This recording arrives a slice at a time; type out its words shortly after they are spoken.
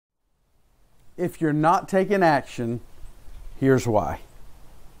If you're not taking action, here's why.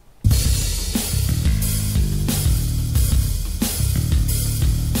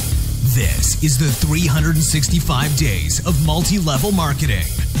 This is the 365 Days of Multi-Level Marketing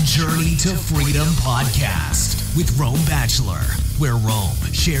Journey to Freedom podcast with Rome Batchelor, where Rome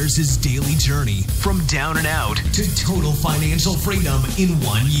shares his daily journey from down and out to total financial freedom in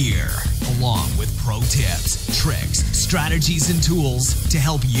 1 year, along with pro tips, tricks, strategies, and tools to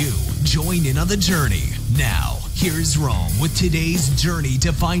help you join in on the journey. Now, here's Rome with today's Journey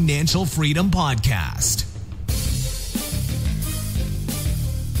to Financial Freedom podcast.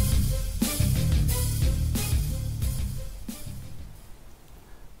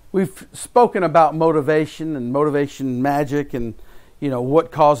 We've spoken about motivation and motivation magic and,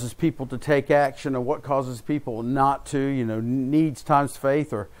 what causes people to take action and what causes people not to, needs times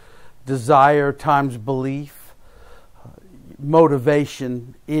faith or desire times belief.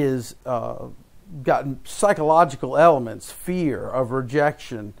 Motivation is got psychological elements, fear of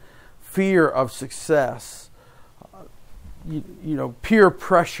rejection, fear of success, peer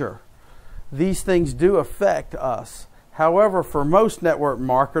pressure. These things do affect us. However, for most network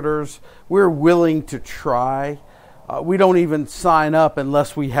marketers, we're willing to try. We don't even sign up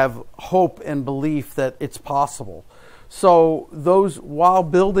unless we have hope and belief that it's possible. So while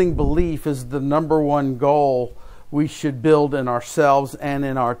building belief is the number one goal we should build in ourselves and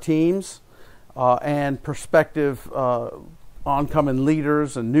in our teams, and prospective oncoming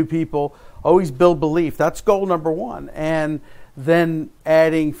leaders and new people, always build belief. That's goal number one. And then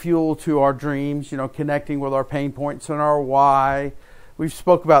adding fuel to our dreams, connecting with our pain points and our why. We've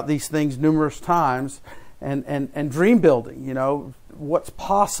spoke about these things numerous times. And dream building, what's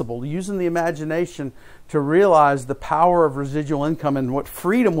possible, using the imagination to realize the power of residual income and what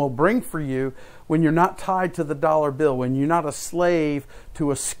freedom will bring for you when you're not tied to the dollar bill, when you're not a slave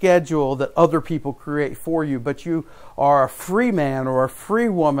to a schedule that other people create for you, but you are a free man or a free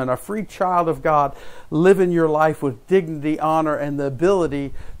woman, a free child of God, living your life with dignity, honor, and the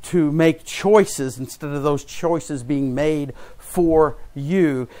ability to make choices instead of those choices being made for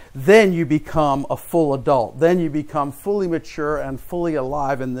you. Then you become a full adult. Then you become fully mature and fully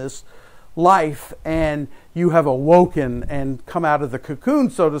alive in this life, and you have awoken and come out of the cocoon,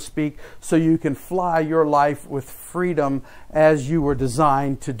 so to speak, so you can fly your life with freedom as you were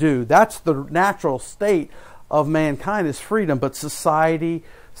designed to do. That's the natural state of mankind, is freedom. But society,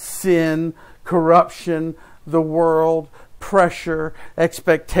 sin, corruption, the world, pressure,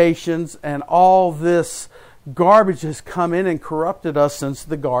 expectations, and all this garbage has come in and corrupted us since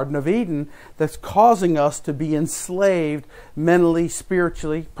the Garden of Eden, that's causing us to be enslaved mentally,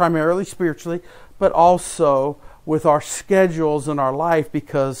 spiritually, primarily spiritually, but also with our schedules in our life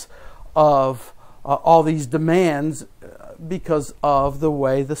because of all these demands, because of the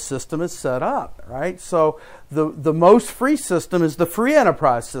way the system is set up, right? So the most free system is the free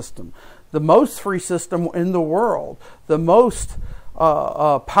enterprise system, the most free system in the world, the most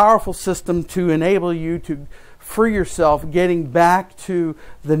powerful system to enable you to free yourself, getting back to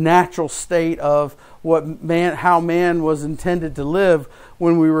the natural state of how man was intended to live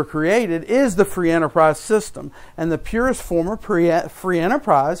when we were created, is the free enterprise system. And the purest form of free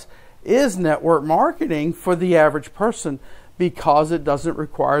enterprise is network marketing for the average person, because it doesn't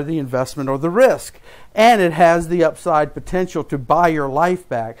require the investment or the risk. And it has the upside potential to buy your life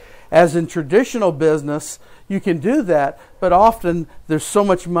back. As in traditional business, you can do that, but often there's so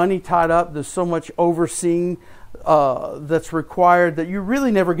much money tied up, there's so much overseeing that's required that you really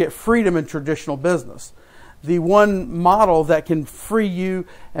never get freedom in traditional business. The one model that can free you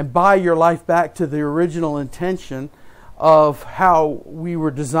and buy your life back to the original intention of how we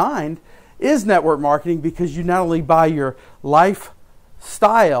were designed is network marketing, because you not only buy your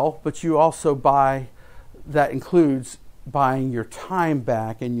lifestyle, but you also that includes buying your time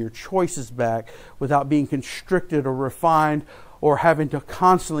back and your choices back without being constricted or refined or having to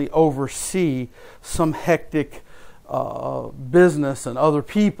constantly oversee some hectic business and other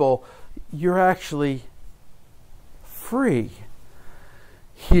people. You're actually free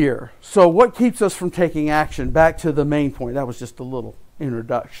here. So what keeps us from taking action? Back to the main point. That was just a little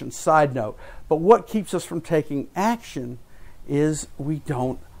introduction, side note. But what keeps us from taking action is we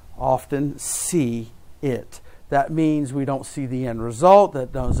don't often see it. That means we don't see the end result.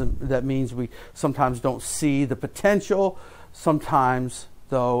 That means we sometimes don't see the potential. Sometimes,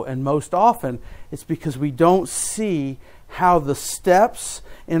 though, and most often, it's because we don't see how the steps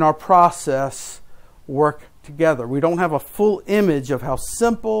in our process work together. We don't have a full image of how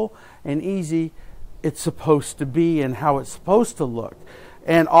simple and easy it's supposed to be and how it's supposed to look.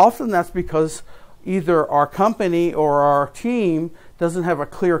 And often that's because either our company or our team doesn't have a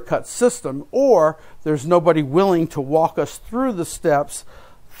clear-cut system, or there's nobody willing to walk us through the steps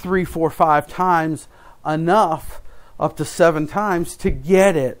 3, 4, 5 times enough, up to 7 times, to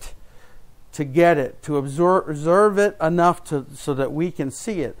get it, to observe it enough so that we can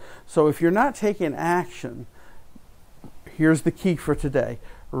see it. So if you're not taking action, here's the key for today.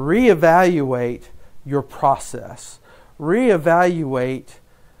 Reevaluate your process. Reevaluate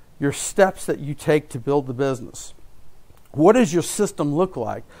your steps that you take to build the business. What does your system look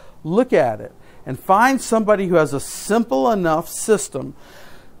like? Look at it and find somebody who has a simple enough system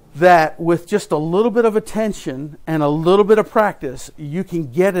that with just a little bit of attention and a little bit of practice, you can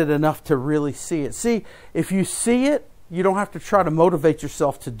get it enough to really see it. See, if you see it, you don't have to try to motivate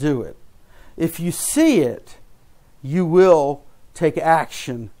yourself to do it. If you see it, you will take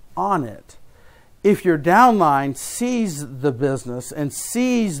action on it. If your downline sees the business and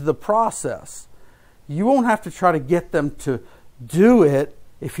sees the process, you won't have to try to get them to do it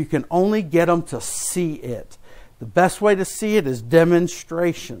if you can only get them to see it. The best way to see it is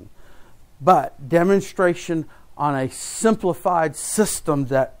demonstration, but demonstration on a simplified system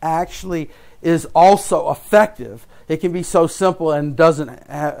that actually is also effective. It can be so simple and doesn't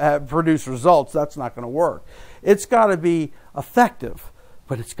produce results. That's not going to work. It's got to be effective,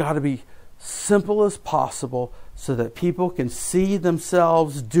 but it's got to be simple as possible so that people can see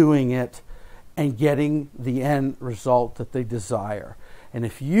themselves doing it and getting the end result that they desire. And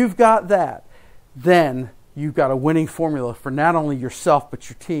if you've got that, then you've got a winning formula for not only yourself but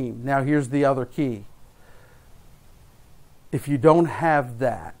your team. Now here's the other key. If you don't have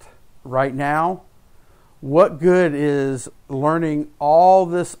that right now, what good is learning all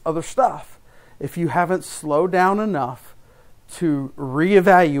this other stuff if you haven't slowed down enough to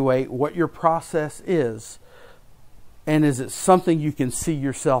reevaluate what your process is, and is it something you can see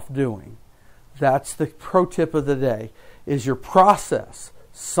yourself doing? That's the pro tip of the day. Is your process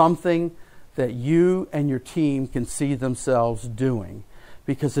something that you and your team can see themselves doing?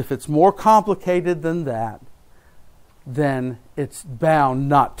 Because if it's more complicated than that, then it's bound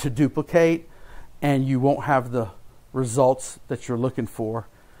not to duplicate, and you won't have the results that you're looking for,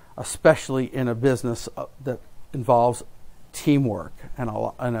 especially in a business that involves teamwork and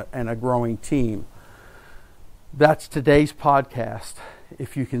a growing team. That's today's podcast.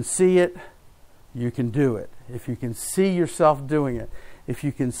 If you can see it, you can do it. If you can see yourself doing it, if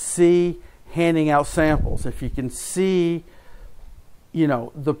you can see handing out samples, if you can see,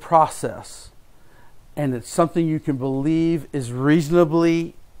 the process, and it's something you can believe is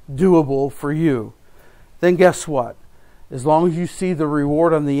reasonably doable for you, then guess what? As long as you see the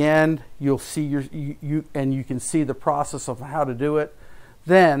reward on the end, you'll see and you can see the process of how to do it,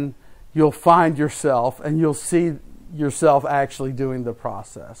 then you'll find yourself and you'll see yourself actually doing the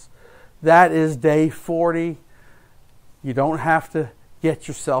process. That is day 40. You don't have to get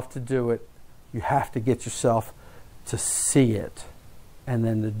yourself to do it. You have to get yourself to see it. And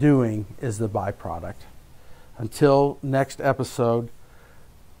then the doing is the byproduct. Until next episode,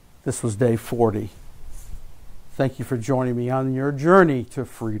 this was day 40. Thank you for joining me on your journey to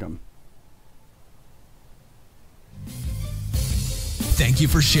freedom. Thank you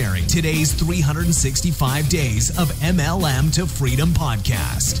for sharing today's 365 Days of MLM to Freedom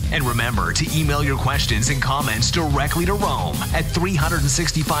podcast. And remember to email your questions and comments directly to Rome at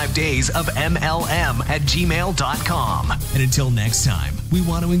 365daysofmlm@gmail.com. And until next time, we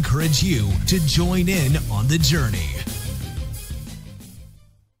want to encourage you to join in on the journey.